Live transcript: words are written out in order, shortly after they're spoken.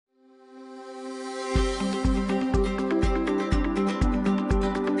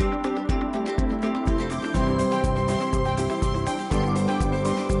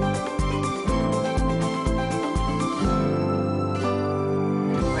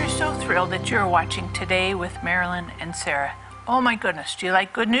thrilled that you're watching Today with Marilyn and Sarah. Oh my goodness, do you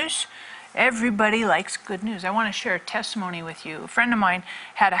like good news? Everybody likes good news. I want to share a testimony with you. A friend of mine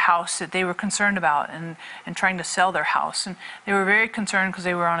had a house that they were concerned about and trying to sell their house. And they were very concerned because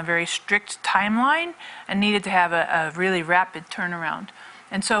they were on a very strict timeline and needed to have a really rapid turnaround.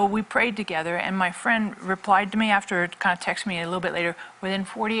 And so we prayed together, and my friend replied to me after, kind of texted me a little bit later, within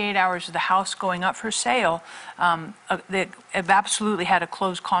 48 hours of the house going up for sale, they absolutely had a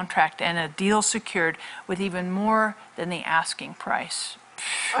closed contract and a deal secured with even more than the asking price.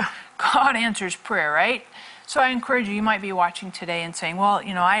 God answers prayer, right? So I encourage you, you might be watching today and saying, well,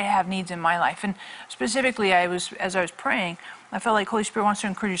 you know, I have needs in my life. And specifically, as I was praying, I felt like Holy Spirit wants to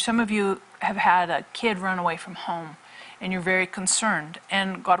encourage you. Some of you have had a kid run away from home, and you're very concerned.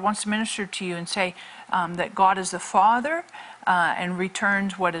 And God wants to minister to you and say that God is the Father and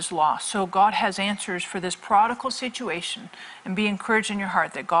returns what is lost. So God has answers for this prodigal situation. And be encouraged in your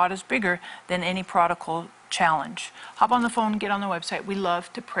heart that God is bigger than any prodigal challenge. Hop on the phone, get on the website. We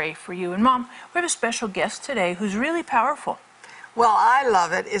love to pray for you. And Mom, we have a special guest today who's really powerful. Well, I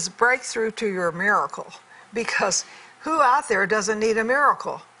love it. It's breakthrough to your miracle. Because who out there doesn't need a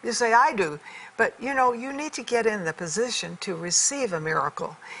miracle? You say, I do. But, you know, you need to get in the position to receive a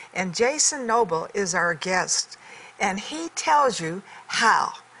miracle. And Jason Noble is our guest. And he tells you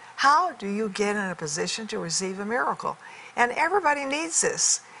how. How do you get in a position to receive a miracle? And everybody needs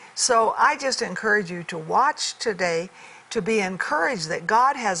this. So I just encourage you to watch today to be encouraged that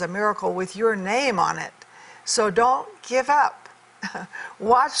God has a miracle with your name on it. So don't give up.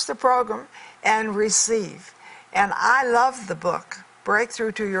 Watch the program and receive. And I love the book,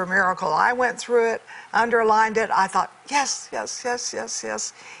 Breakthrough to Your Miracle. I went through it, underlined it. I thought, yes, yes, yes, yes,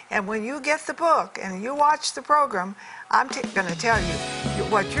 yes. And when you get the book and you watch the program, I'm going to tell you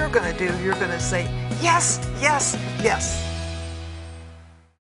what you're going to do. You're going to say, yes, yes, yes.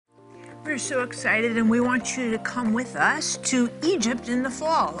 We're so excited, and we want you to come with us to Egypt in the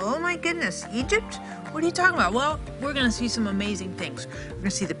fall. Oh my goodness, Egypt? What are you talking about? Well, we're going to see some amazing things. We're going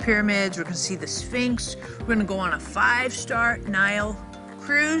to see the pyramids, we're going to see the Sphinx, we're going to go on a 5-star Nile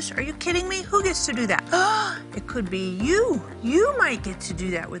cruise. Are you kidding me? Who gets to do that? It could be you. You might get to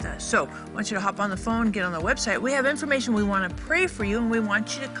do that with us. So I want you to hop on the phone, get on the website. We have information. We want to pray for you, and we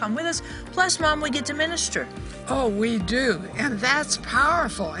want you to come with us. Plus, Mom, we get to minister. Oh, we do. And that's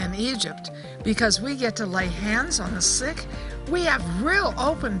powerful in Egypt because we get to lay hands on the sick. We have real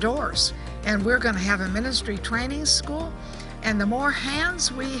open doors. And we're going to have a ministry training school. And the more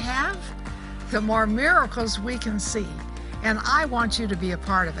hands we have, the more miracles we can see. And I want you to be a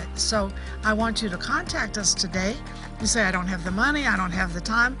part of it. So I want you to contact us today. You say, I don't have the money, I don't have the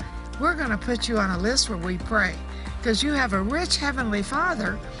time. We're going to put you on a list where we pray. Because you have a rich Heavenly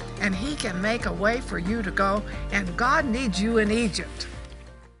Father, and He can make a way for you to go. And God needs you in Egypt.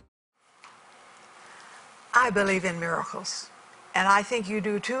 I believe in miracles. And I think you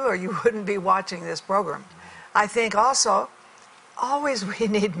do too, or you wouldn't be watching this program. I think also, always we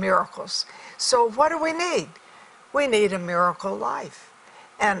need miracles. So what do we need? We need a miracle life.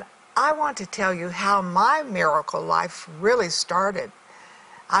 And I want to tell you how my miracle life really started.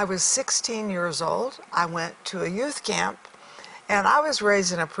 I was 16 years old. I went to a youth camp, and I was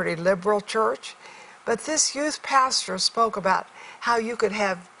raised in a pretty liberal church. But this youth pastor spoke about how you could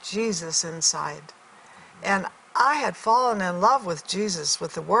have Jesus inside. And I had fallen in love with Jesus,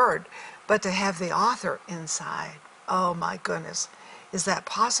 with the Word, but to have the author inside, oh my goodness, is that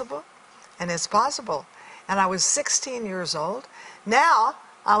possible? And it's possible. And I was 16 years old. Now,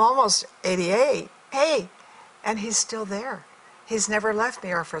 I'm almost 88. Hey, and He's still there. He's never left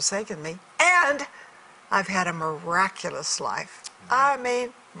me or forsaken me. And I've had a miraculous life. I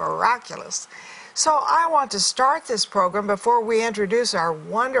mean, miraculous. So I want to start this program before we introduce our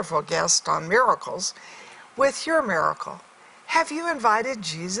wonderful guest on miracles with your miracle. Have you invited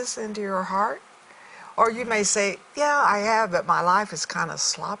Jesus into your heart? Or you may say, yeah, I have, but my life is kind of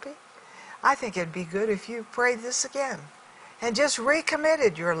sloppy. I think it'd be good if you prayed this again and just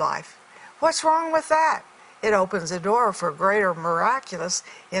recommitted your life. What's wrong with that? It opens the door for greater miraculous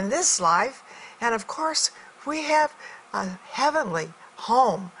in this life. And of course, we have a heavenly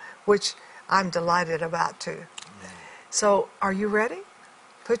home, which I'm delighted about too. Amen. So are you ready?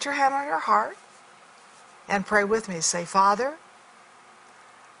 Put your hand on your heart and pray with me. Say, Father,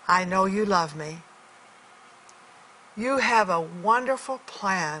 I know you love me. You have a wonderful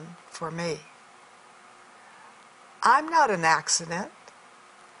plan for me. I'm not an accident.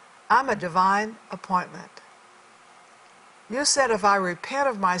 I'm a divine appointment. You said if I repent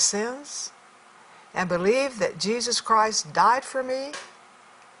of my sins and believe that Jesus Christ died for me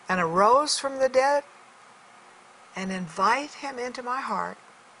and arose from the dead and invite Him into my heart,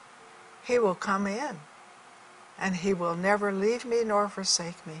 He will come in, and He will never leave me nor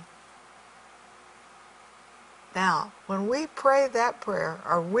forsake me. Now, when we pray that prayer,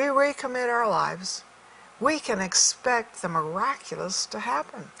 or we recommit our lives, we can expect the miraculous to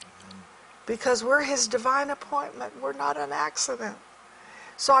happen. Because we're His divine appointment. We're not an accident.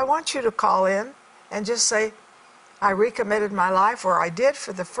 So I want you to call in and just say, I recommitted my life, or I did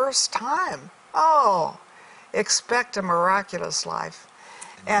for the first time. Oh, expect a miraculous life.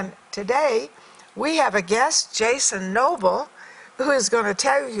 And today, we have a guest, Jason Noble, who is going to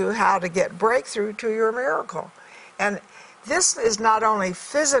tell you how to get breakthrough to your miracle. And this is not only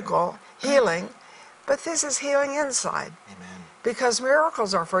physical healing, but this is healing inside. Amen. Because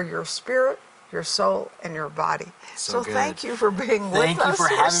miracles are for your spirit, your soul, and your body. So good. thank you for being with us. Thank you for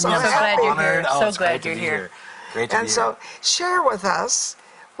having We're so me. I'm happy. you're here. honored. Oh, So it's glad great to you're be here. Great to And be so here. share with us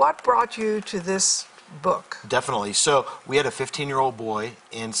what brought you to this book. Definitely. So we had a 15-year-old boy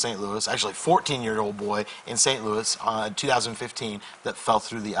in St. Louis, actually 14-year-old boy in St. Louis in 2015 that fell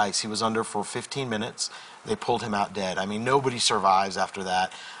through the ice. He was under for 15 minutes. They pulled him out dead. I mean, nobody survives after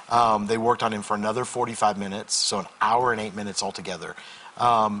that. They worked on him for another 45 minutes, so an hour and 8 minutes altogether.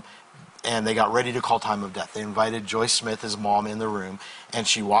 And they got ready to call time of death. They invited Joyce Smith, his mom, in the room, and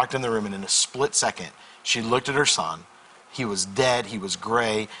she walked in the room, and in a split second, she looked at her son. He was dead. He was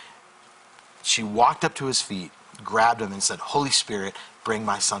gray. She walked up to his feet, grabbed him, and said, Holy Spirit, bring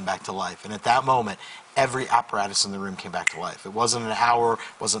my son back to life. And at that moment, every apparatus in the room came back to life. It wasn't an hour,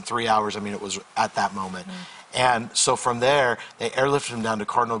 it wasn't 3 hours. I mean, it was at that moment. And so from there, they airlifted him down to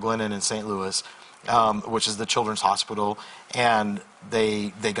Cardinal Glennon in St. Louis, which is the children's hospital, and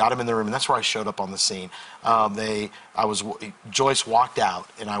they got him in the room, and that's where I showed up on the scene. Joyce walked out,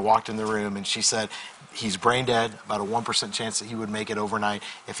 and I walked in the room, and she said, he's brain dead, about a 1% chance that he would make it overnight.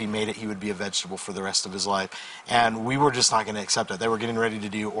 If he made it, he would be a vegetable for the rest of his life. And we were just not going to accept it. They were getting ready to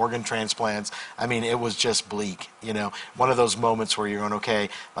do organ transplants. I mean, it was just bleak, you know. One of those moments where you're going, okay,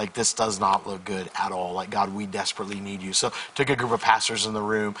 like this does not look good at all. Like, God, we desperately need you. So took a group of pastors in the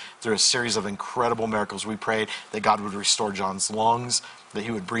room through a series of incredible miracles. We prayed that God would restore John's lungs, that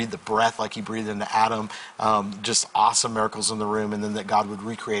he would breathe the breath like he breathed into Adam, just awesome miracles in the room, and then that God would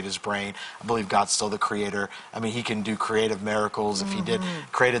recreate his brain. I believe God's still the creator. I mean, he can do creative miracles. If he did,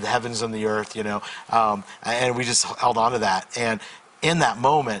 created the heavens and the earth, you know, and we just held on to that. And in that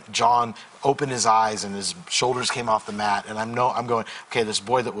moment, John opened his eyes and his shoulders came off the mat, and I'm going, okay, this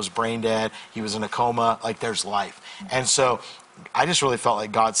boy that was brain dead, he was in a coma, like there's life. And so I just really felt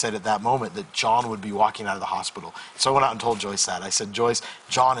like God said at that moment that John would be walking out of the hospital. So I went out and told Joyce that. I said, Joyce,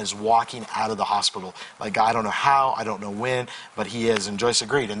 John is walking out of the hospital. Like, I don't know how, I don't know when, but he is. And Joyce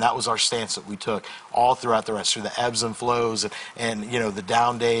agreed. And that was our stance that we took all throughout the rest, through the ebbs and flows and you know, the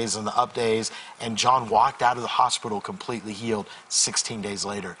down days and the up days. And John walked out of the hospital completely healed 16 days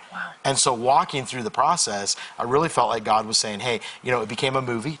later. Wow. And so walking through the process, I really felt like God was saying, hey, you know, it became a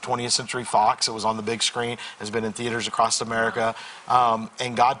movie, 20th Century Fox. It was on the big screen, has been in theaters across America.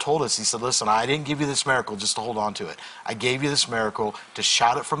 And God told us, he said, listen, I didn't give you this miracle just to hold on to it. I gave you this miracle to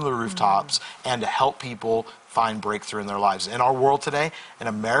shout it from the rooftops and to help people find breakthrough in their lives. In our world today, in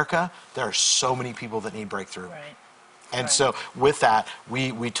America, there are so many people that need breakthrough. Right. And so with that,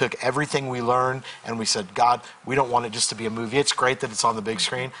 we took everything we learned and we said, God, we don't want it just to be a movie. It's great that it's on the big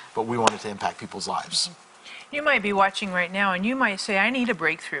screen, but we want it to impact people's lives. You might be watching right now and you might say, I need a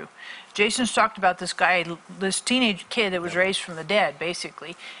breakthrough. Jason's talked about this guy, this teenage kid that was raised from the dead,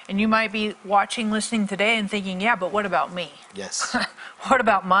 basically. And you might be watching, listening today and thinking, yeah, but what about me? Yes. What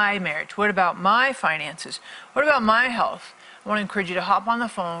about my marriage? What about my finances? What about my health? I want to encourage you to hop on the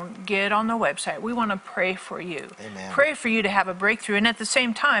phone, get on the website. We want to pray for you. Amen. Pray for you to have a breakthrough. And at the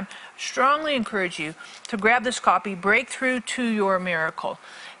same time, strongly encourage you to grab this copy, Breakthrough to Your Miracle.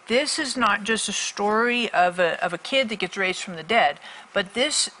 This is not just a story of a kid that gets raised from the dead, but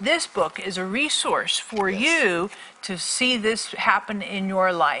this book is a resource for you to see this happen in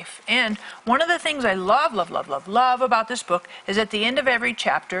your life. And one of the things I love about this book is at the end of every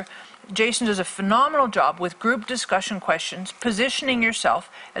chapter, Jason does a phenomenal job with group discussion questions, positioning yourself,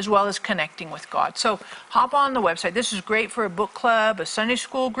 as well as connecting with God. So hop on the website. This is great for a book club, a Sunday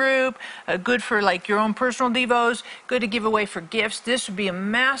school group, good for like your own personal devos, good to give away for gifts. This would be a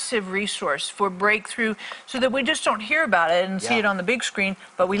massive resource for breakthrough so that we just don't hear about it and see it on the big screen,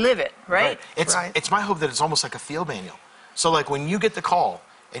 but we live it, right? It's my hope that it's almost like a field manual. So like when you get the call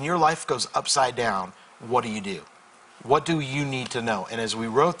and your life goes upside down, what do? What do you need to know? And as we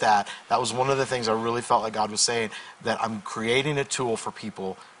wrote that was one of the things I really felt like God was saying, that I'm creating a tool for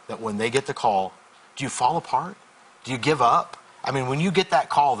people that when they get the call, do you fall apart? Do you give up? I mean, when you get that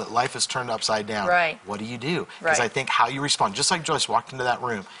call that life is turned upside down, Right. what do? Because I Right. think how you respond, just like Joyce walked into that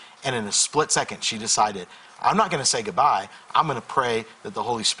room, and in a split second, she decided, I'm not going to say goodbye. I'm going to pray that the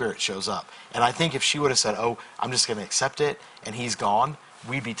Holy Spirit shows up. And I think if she would have said, oh, I'm just going to accept it, and he's gone,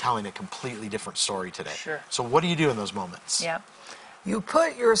 we'd be telling a completely different story today. Sure. So what do you do in those moments? Yeah. You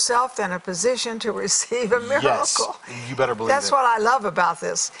put yourself in a position to receive a miracle. Yes, you better believe That's it. what I love about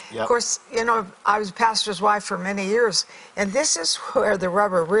this. Yep. Of course, you know, I was a pastor's wife for many years, and this is where the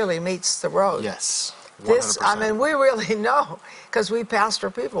rubber really meets the road. Yes. 100%. This, I mean, we really know, because we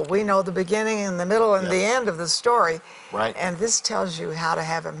pastor people. We know the beginning and the middle and Yep. the end of the story. Right. And this tells you how to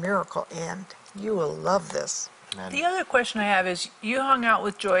have a miracle end. You will love this. Amen. The other question I have is, you hung out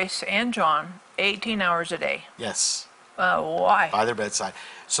with Joyce and John 18 hours a day. Yes. Why? By their bedside.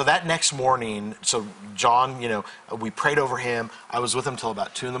 So that next morning, so John, you know, we prayed over him. I was with him till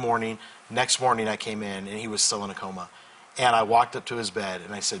about 2 in the morning. Next morning I came in and he was still in a coma. And I walked up to his bed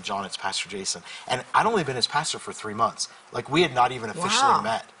and I said, John, it's Pastor Jason. And I'd only been his pastor for 3 months. Like, we had not even officially Wow.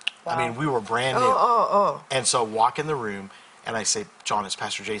 met. Wow. I mean, we were brand new. Oh. And so I walk in the room and I say, John, it's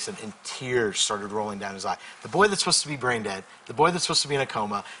Pastor Jason, and tears started rolling down his eye. The boy that's supposed to be brain dead, the boy that's supposed to be in a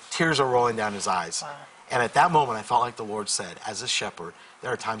coma, tears are rolling down his eyes. Wow. And at that moment, I felt like the Lord said, as a shepherd,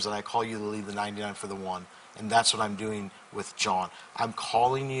 there are times that I call you to leave the 99 for the one, and that's what I'm doing with John. I'm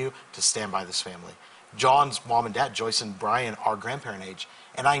calling you to stand by this family. John's mom and dad, Joyce and Brian, are grandparent age,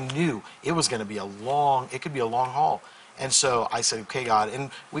 and I knew it was going to be it could be a long haul. And so I said, okay, God, and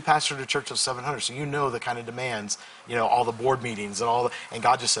we pastored a church of 700, so you know the kind of demands, you know, all the board meetings and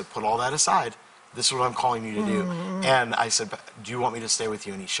God just said, put all that aside. This is what I'm calling you to do. And I said, do you want me to stay with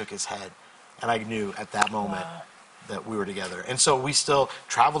you? And he shook his head. And I knew at that moment that we were together. And so we still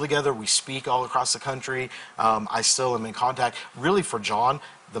travel together. We speak all across the country. I still am in contact. Really, for John,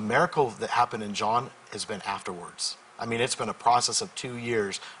 the miracle that happened in John has been afterwards. I mean, it's been a process of 2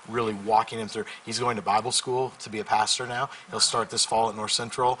 years really walking him through. He's going to Bible school to be a pastor now. He'll start this fall at North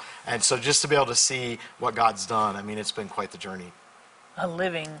Central. And so just to be able to see what God's done, I mean, it's been quite the journey. A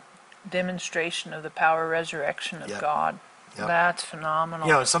living demonstration of the power resurrection of Yep. God. Yep. That's phenomenal.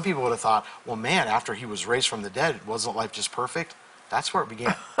 You know, some people would have thought, well, man, after he was raised from the dead, wasn't life just perfect? That's where it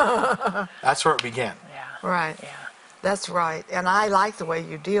began. That's where it began. Yeah. Right. Yeah. That's right. And I like the way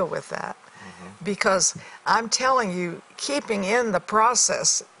you deal with that. Because I'm telling you, keeping in the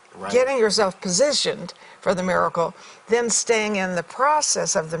process, Right. getting yourself positioned for the miracle, then staying in the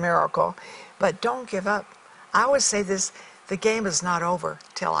process of the miracle, but don't give up. I always say this, the game is not over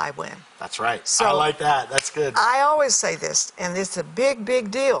till I win. That's right. So- I like that. That's good. I always say this, and it's a big, big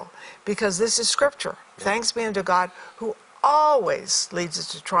deal, because this is scripture. Thanks be unto God, who always leads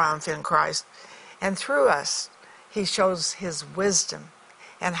us to triumph in Christ. And through us, he shows his wisdom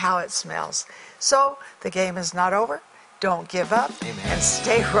and how it smells. So the game is not over. Don't give up. Amen. And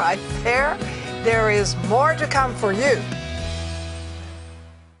stay right there. There is more to come for you.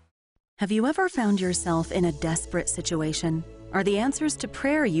 Have you ever found yourself in a desperate situation? Are the answers to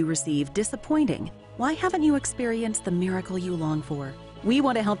prayer you receive disappointing? Why haven't you experienced the miracle you long for? We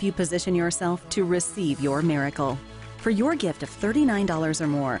want to help you position yourself to receive your miracle. For your gift of $39 or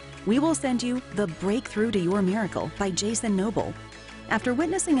more, we will send you The Breakthrough to Your Miracle by Jason Noble. After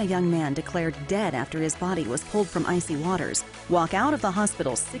witnessing a young man declared dead after his body was pulled from icy waters, walk out of the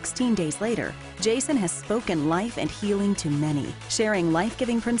hospital 16 days later, Jason has spoken life and healing to many, sharing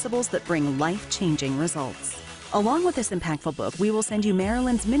life-giving principles that bring life-changing results. Along with this impactful book, we will send you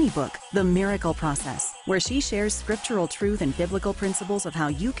Marilyn's mini book, The Miracle Process, where she shares scriptural truth and biblical principles of how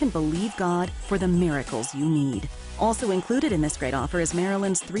you can believe God for the miracles you need. Also included in this great offer is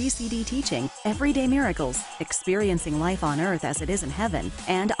Marilyn's 3-CD teaching, Everyday Miracles, Experiencing Life on Earth as It Is in Heaven,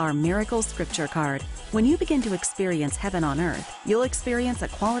 and our Miracle Scripture Card. When you begin to experience heaven on earth, you'll experience a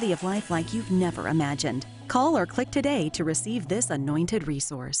quality of life like you've never imagined. Call or click today to receive this anointed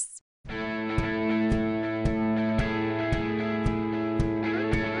resource.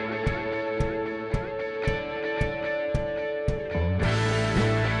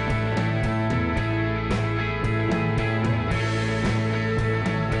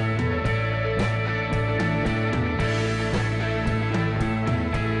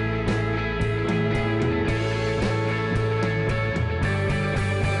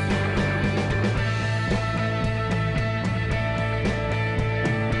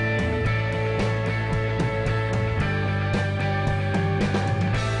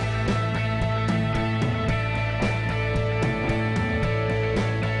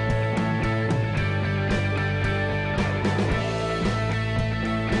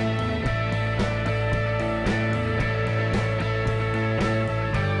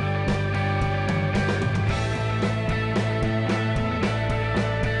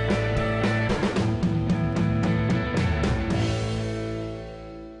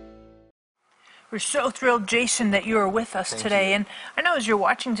 We're so thrilled, Jason, that you are with us today. And I know as you're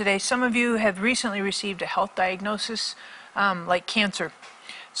watching today, some of you have recently received a health diagnosis, like cancer.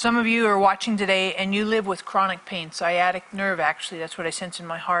 Some of you are watching today and you live with chronic pain, sciatic nerve, actually, that's what I sense in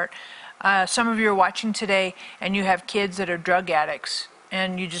my heart. Some of you are watching today and you have kids that are drug addicts.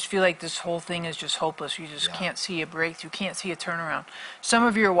 And you just feel like this whole thing is just hopeless. You just can't see a breakthrough, can't see a turnaround. Some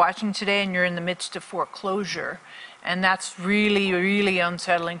of you are watching today and you're in the midst of foreclosure. And that's really, really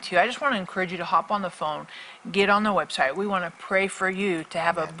unsettling to you. I just want to encourage you to hop on the phone, get on the website. We want to pray for you to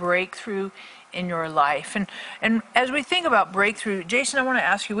have a breakthrough in your life. And as we think about breakthrough, Jason, I want to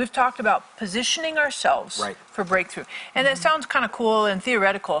ask you, we've talked about positioning ourselves for breakthrough. And that sounds kind of cool and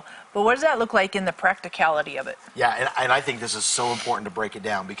theoretical, but what does that look like in the practicality of it? Yeah, and I think this is so important to break it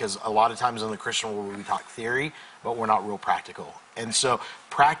down, because a lot of times in the Christian world we talk theory, but we're not real practical. And so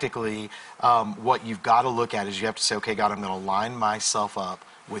practically, what you've got to look at is you have to say, okay, God, I'm going to line myself up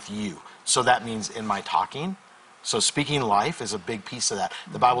with you. So that means in my talking. So speaking life is a big piece of that.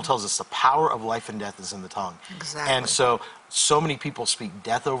 The Bible tells us the power of life and death is in the tongue. Exactly. And so many people speak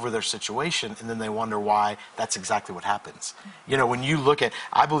death over their situation, and then they wonder why that's exactly what happens. You know, when you look at,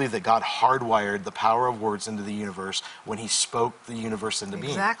 I believe that God hardwired the power of words into the universe when he spoke the universe into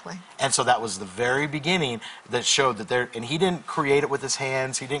being. Exactly. And so that was the very beginning that showed that there, and he didn't create it with his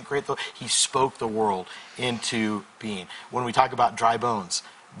hands, he spoke the world into being. When we talk about dry bones,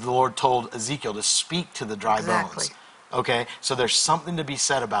 the Lord told Ezekiel to speak to the dry bones. Okay, so there's something to be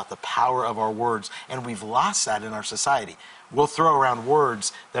said about the power of our words, and we've lost that in our society. We'll throw around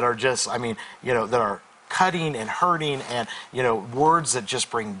words that are just, that are cutting and hurting, and, words that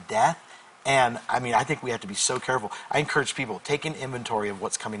just bring death. And, I think we have to be so careful. I encourage people, take an inventory of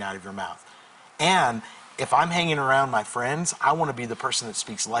what's coming out of your mouth. And if I'm hanging around my friends, I want to be the person that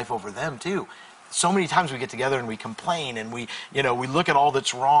speaks life over them too. So many times we get together and we complain and we look at all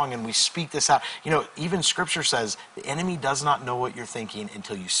that's wrong and we speak this out. Even Scripture says the enemy does not know what you're thinking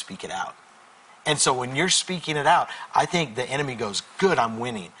until you speak it out. And so when you're speaking it out, I think the enemy goes, good, I'm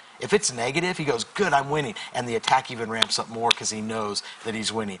winning. If it's negative, he goes, good, I'm winning. And the attack even ramps up more because he knows that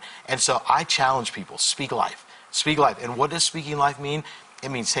he's winning. And so I challenge people, speak life. Speak life. And what does speaking life mean? It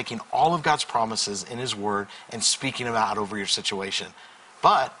means taking all of God's promises in his word and speaking them out over your situation.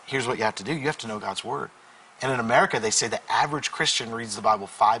 But here's what you have to do. You have to know God's word. And in America, they say the average Christian reads the Bible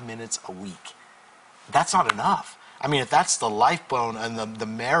 5 minutes a week. That's not enough. If that's the lifebone and the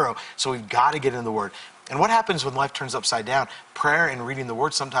marrow, so we've got to get in the word. And what happens when life turns upside down? Prayer and reading the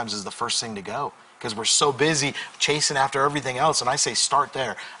word sometimes is the first thing to go, because we're so busy chasing after everything else. And I say, start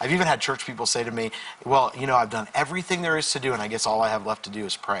there. I've even had church people say to me, well, I've done everything there is to do, and I guess all I have left to do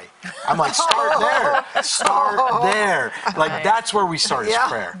is pray. I'm like, start there. Start there. Like, that's where we start is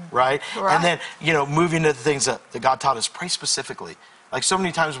prayer, right? And then, moving to the things that God taught us, pray specifically. Like, so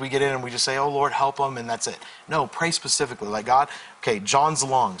many times we get in and we just say, oh, Lord, help them, and that's it. No, pray specifically. Like, God, okay, John's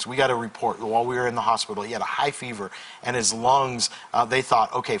lungs, we got a report while we were in the hospital. He had a high fever, and his lungs, they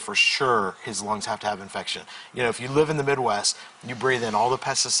thought, okay, for sure his lungs have to have infection. If you live in the Midwest, you breathe in all the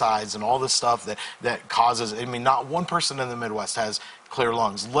pesticides and all the stuff that causes, not one person in the Midwest has clear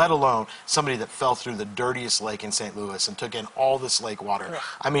lungs, let alone somebody that fell through the dirtiest lake in St. Louis and took in all this lake water.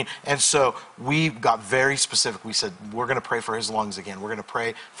 And so we got very specific. We said, we're going to pray for his lungs again. We're going to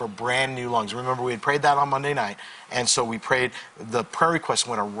pray for brand new lungs. Remember, we had prayed that on Monday night. And so we prayed, the prayer requests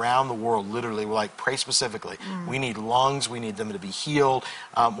went around the world, literally. We're like, pray specifically. We need lungs. We need them to be healed.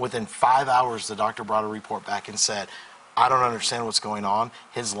 Within 5 hours, the doctor brought a report back and said, I don't understand what's going on.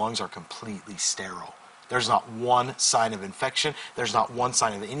 His lungs are completely sterile. There's not one sign of infection. There's not one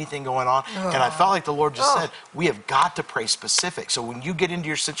sign of anything going on. And I felt like the Lord just said, we have got to pray specific. So when you get into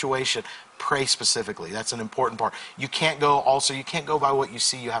your situation, pray specifically. That's an important part. You can't go by what you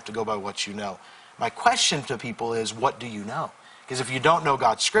see. You have to go by what you know. My question to people is, what do you know? Because if you don't know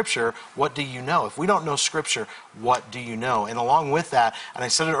God's Scripture, what do you know? If we don't know Scripture, what do you know? And along with that, and I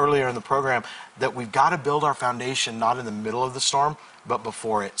said it earlier in the program, that we've got to build our foundation not in the middle of the storm, but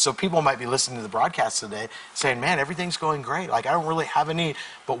before it. So people might be listening to the broadcast today saying, man, everything's going great. Like, I don't really have a need.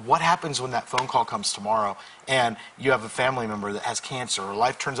 But what happens when that phone call comes tomorrow and you have a family member that has cancer or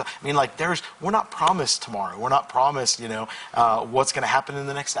life turns out? We're not promised tomorrow. We're not promised, what's going to happen in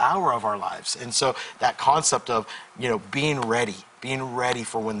the next hour of our lives. And so that concept of, being ready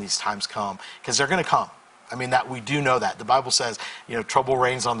for when these times come, because they're going to come. That we do know that. The Bible says, trouble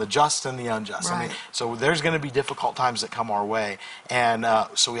reigns on the just and the unjust. Right. So there's going to be difficult times that come our way. And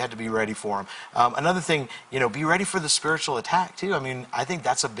so we have to be ready for them. Another thing, be ready for the spiritual attack too. I think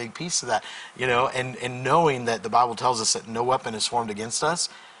that's a big piece of that, and knowing that the Bible tells us that no weapon is formed against us.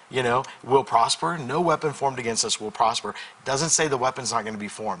 will prosper. No weapon formed against us will prosper. Doesn't say the weapon's not going to be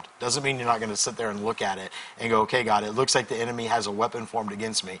formed. Doesn't mean you're not going to sit there and look at it and go, okay, God, it looks like the enemy has a weapon formed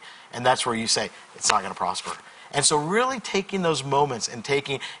against me. And that's where you say, it's not going to prosper. And so really taking those moments and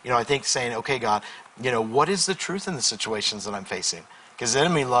taking, I think saying, okay, God, what is the truth in the situations that I'm facing? Because the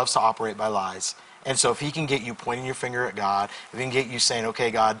enemy loves to operate by lies. And so if he can get you pointing your finger at God, if he can get you saying, okay,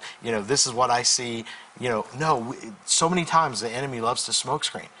 God, this is what I see, so many times the enemy loves to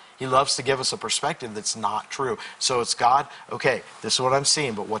smokescreen. He loves to give us a perspective that's not true. So it's God, okay, this is what I'm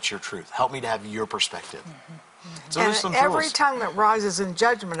seeing, but what's your truth? Help me to have your perspective. So and there's some every tools. tongue that rises in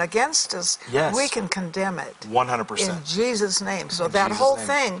judgment against us, Yes. we can condemn it. 100%. In Jesus' name. So In that Jesus' whole name.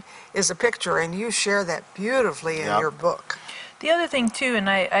 thing is a picture, and you share that beautifully in Yep. your book. The other thing, too, and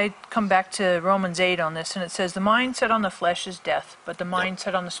I come back to Romans 8 on this, and it says, the mind set on the flesh is death, but the mind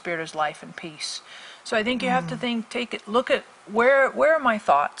set on the spirit is life and peace. So I think you have to look at where are my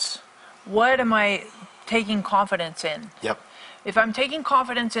thoughts? What am I taking confidence in? Yep. If I'm taking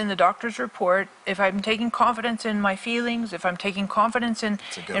confidence in the doctor's report, if I'm taking confidence in my feelings, if I'm taking confidence in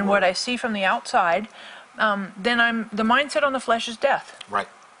good what word. I see from the outside, then the mindset on the flesh is death. Right.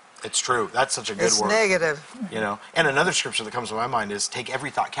 It's true. That's such a good It's word. negative. And another scripture that comes to my mind is take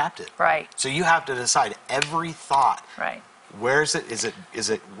every thought captive. Right. So you have to decide every thought. Right. Where is it? Is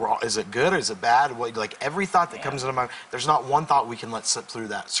it raw? Is it good or is it bad? Like every thought that comes into my mind, there's not one thought we can let slip through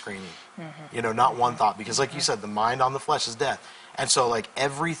that screening. Not one thought, because like you said, the mind on the flesh is death. And so like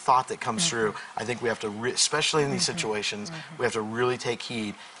every thought that comes through, I think we have to, especially in these situations, we have to really take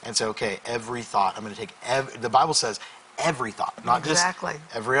heed and say, okay, every thought, I'm going to take, the Bible says every thought, not Exactly.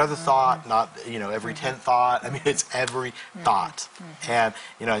 just every other thought, not, every 10th thought. I mean, it's every thought. And,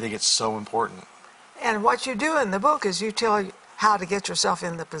 I think it's so important. And what you do in the book is you tell how to get yourself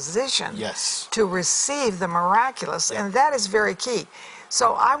in the position Yes. to receive the miraculous, and that is very key.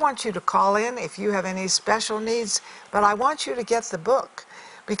 So I want you to call in if you have any special needs, but I want you to get the book.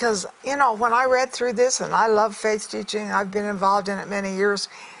 Because, when I read through this, and I love faith teaching, I've been involved in it many years,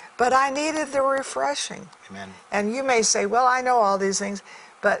 but I needed the refreshing. Amen. And you may say, well, I know all these things,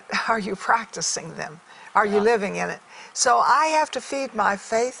 but are you practicing them? Are you living in it? So I have to feed my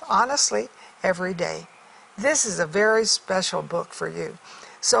faith, honestly, every day. This is a very special book for you.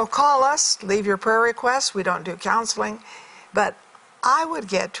 So call us, leave your prayer requests. We don't do counseling, but I would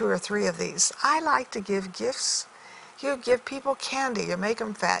get 2 or 3 of these. I like to give gifts. You give people candy, you make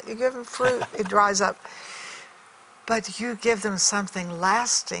them fat. You give them fruit, it dries up. But you give them something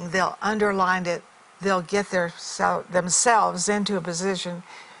lasting. They'll underline it. They'll get themselves into a position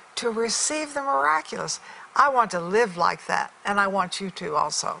to receive the miraculous. I want to live like that, and I want you to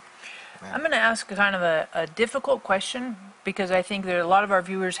also. I'm going to ask kind of a difficult question, because I think that a lot of our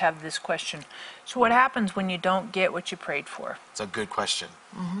viewers have this question. So what happens when you don't get what you prayed for? It's a good question.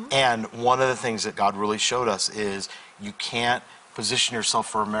 And one of the things that God really showed us is you can't position yourself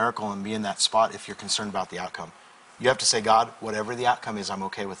for a miracle and be in that spot if you're concerned about the outcome. You have to say, God, whatever the outcome is, I'm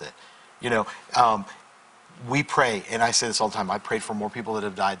okay with it. We pray, and I say this all the time, I prayed for more people that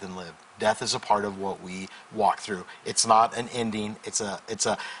have died than lived. Death is a part of what we walk through. It's not an ending. It's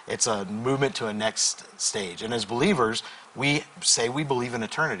a movement to a next stage. And as believers, we say we believe in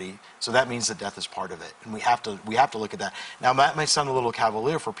eternity, so that means that death is part of it, and we have to look at that. Now, that may sound a little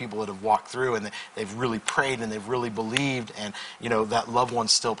cavalier for people that have walked through and they've really prayed and they've really believed, and that loved one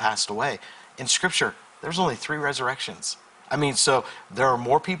still passed away. In Scripture, there's only 3 resurrections. I mean, so there are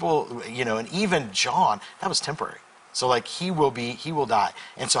more people, and even John, that was temporary. So like he will die.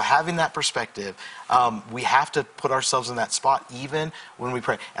 And so having that perspective, we have to put ourselves in that spot even when we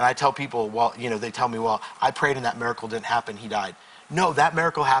pray. And I tell people, they tell me, well, I prayed and that miracle didn't happen, he died. No, that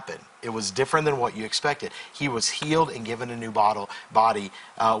miracle happened. It was different than what you expected. He was healed and given a new body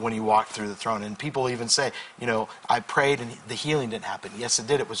when he walked through the throne. And people even say, I prayed and the healing didn't happen. Yes, it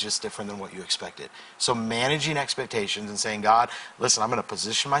did. It was just different than what you expected. So managing expectations and saying, God, listen, I'm going to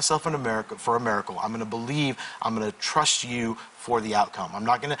position myself for a miracle. I'm going to believe. I'm going to trust you for the outcome. I'm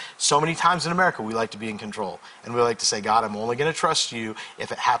not going to, so many times in America, we like to be in control. And we like to say, God, I'm only going to trust you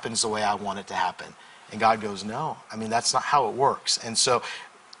if it happens the way I want it to happen. And God goes, no, I mean, that's not how it works. And so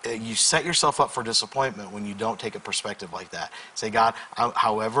you set yourself up for disappointment when you don't take a perspective like that. Say, God,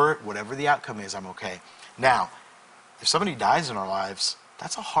 whatever the outcome is, I'm okay. Now, if somebody dies in our lives,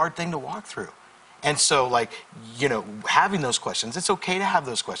 that's a hard thing to walk through. And so, having those questions, it's okay to have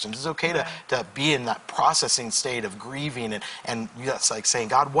those questions. It's okay to be in that processing state of grieving. And that's like saying,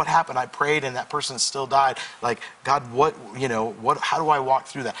 God, what happened? I prayed and that person still died. Like, God, how do I walk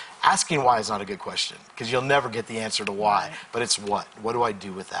through that? Asking why is not a good question, because you'll never get the answer to why. Right. But it's what? What do I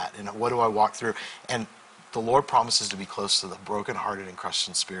do with that? And what do I walk through? And the Lord promises to be close to the brokenhearted and crushed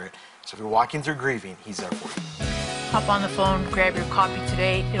in spirit. So if you're walking through grieving, he's there for you. Hop on the phone, grab your copy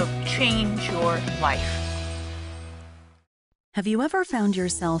today. It'll change your life. Have you ever found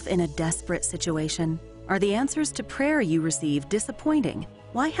yourself in a desperate situation? Are the answers to prayer you receive disappointing?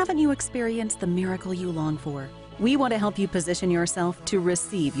 Why haven't you experienced the miracle you long for? We want to help you position yourself to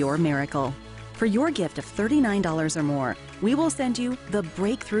receive your miracle. For your gift of $39 or more, we will send you The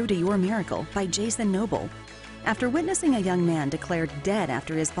Breakthrough to Your Miracle by Jason Noble. After witnessing a young man declared dead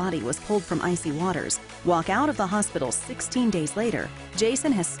after his body was pulled from icy waters, walk out of the hospital 16 days later,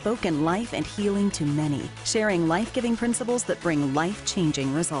 Jason has spoken life and healing to many, sharing life-giving principles that bring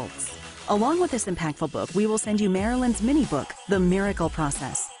life-changing results. Along with this impactful book, we will send you Marilyn's mini book, The Miracle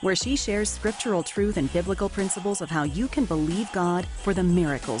Process, where she shares scriptural truth and biblical principles of how you can believe God for the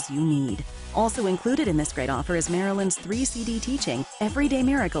miracles you need. Also included in this great offer is Marilyn's 3-CD teaching, Everyday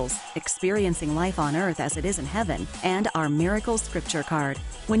Miracles, Experiencing Life on Earth as It Is in Heaven, and our Miracle Scripture Card.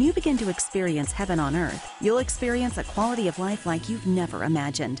 When you begin to experience heaven on earth, you'll experience a quality of life like you've never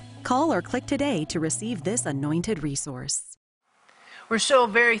imagined. Call or click today to receive this anointed resource. We're so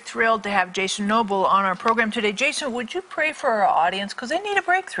very thrilled to have Jason Noble on our program today. Jason, would you pray for our audience? Because they need a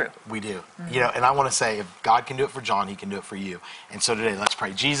breakthrough. We do. You know, and I want to say, if God can do it for John, he can do it for you. And so today, let's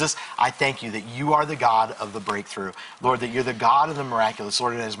pray. Jesus, I thank you that you are the God of the breakthrough. Lord, that you're the God of the miraculous.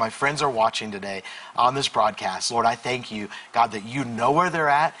 Lord, and as my friends are watching today on this broadcast, Lord, I thank you, God, that you know where they're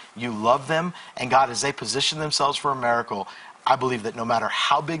at, you love them, and God, as they position themselves for a miracle, I believe that no matter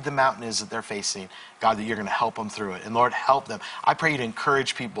how big the mountain is that they're facing, God, that you're going to help them through it. And Lord, help them. I pray you to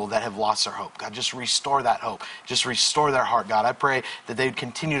encourage people that have lost their hope. God, just restore that hope. Just restore their heart, God. I pray that they would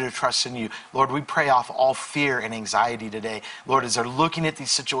continue to trust in you. Lord, we pray off all fear and anxiety today. Lord, as they're looking at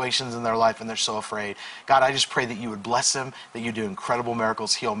these situations in their life and they're so afraid, God, I just pray that you would bless them, that you do incredible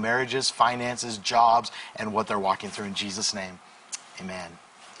miracles, heal marriages, finances, jobs, and what they're walking through. In Jesus' name, amen.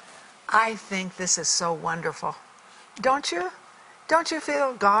 I think this is so wonderful. Don't you? Don't you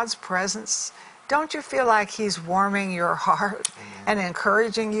feel God's presence? Don't you feel like he's warming your heart and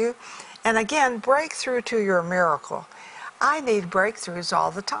encouraging you? And again, breakthrough to your miracle. I need breakthroughs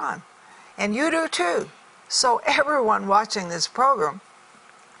all the time. And you do too. So everyone watching this program,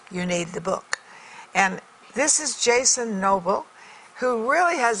 you need the book. And this is Jason Noble, who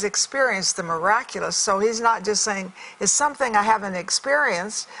really has experienced the miraculous. So he's not just saying, it's something I haven't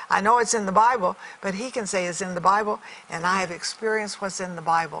experienced. I know it's in the Bible, but he can say it's in the Bible, and I have experienced what's in the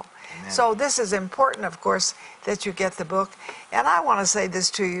Bible. Amen. So this is important, of course, that you get the book. And I want to say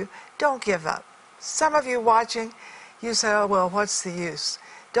this to you, don't give up. Some of you watching, you say, oh, well, what's the use?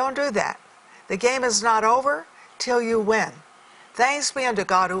 Don't do that. The game is not over till you win. Thanks be unto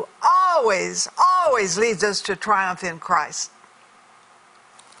God who always, always leads us to triumph in Christ.